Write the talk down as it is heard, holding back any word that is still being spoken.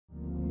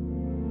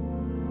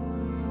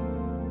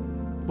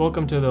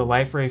Welcome to the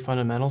Liferay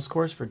Fundamentals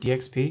course for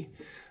DXP.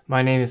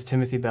 My name is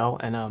Timothy Bell,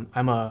 and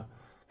I'm a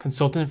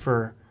consultant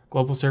for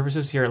global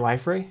services here at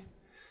Liferay.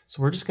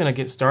 So we're just going to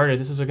get started.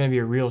 This is going to be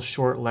a real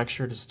short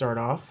lecture to start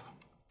off.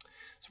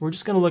 So we're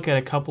just going to look at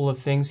a couple of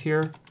things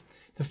here.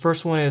 The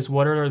first one is,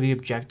 what are the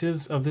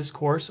objectives of this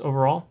course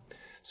overall?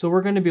 So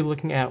we're going to be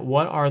looking at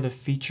what are the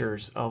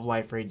features of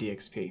Liferay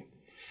DXP.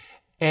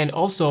 And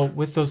also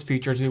with those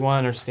features, we want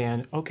to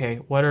understand, okay,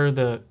 what are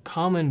the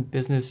common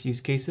business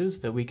use cases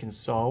that we can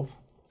solve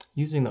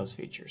using those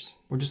features?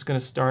 We're just going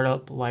to start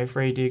up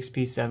Liferay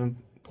DXP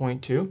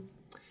 7.2,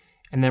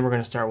 and then we're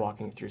going to start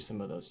walking through some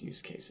of those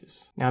use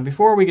cases. Now,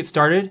 before we get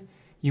started,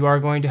 you are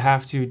going to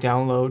have to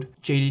download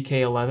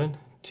JDK 11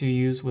 to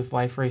use with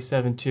Liferay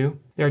 7.2.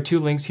 There are two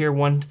links here,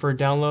 one for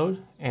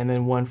download and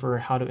then one for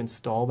how to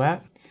install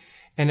that.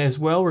 And as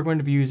well, we're going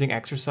to be using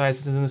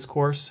exercises in this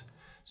course.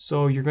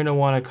 So you're going to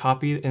want to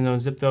copy and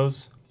unzip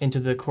those into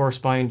the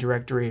corresponding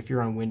directory if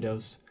you're on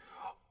Windows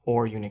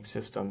or Unix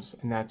systems,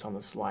 and that's on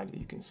the slide that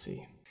you can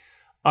see.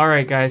 All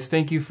right, guys,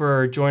 thank you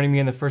for joining me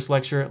in the first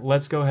lecture.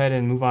 Let's go ahead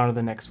and move on to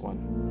the next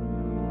one.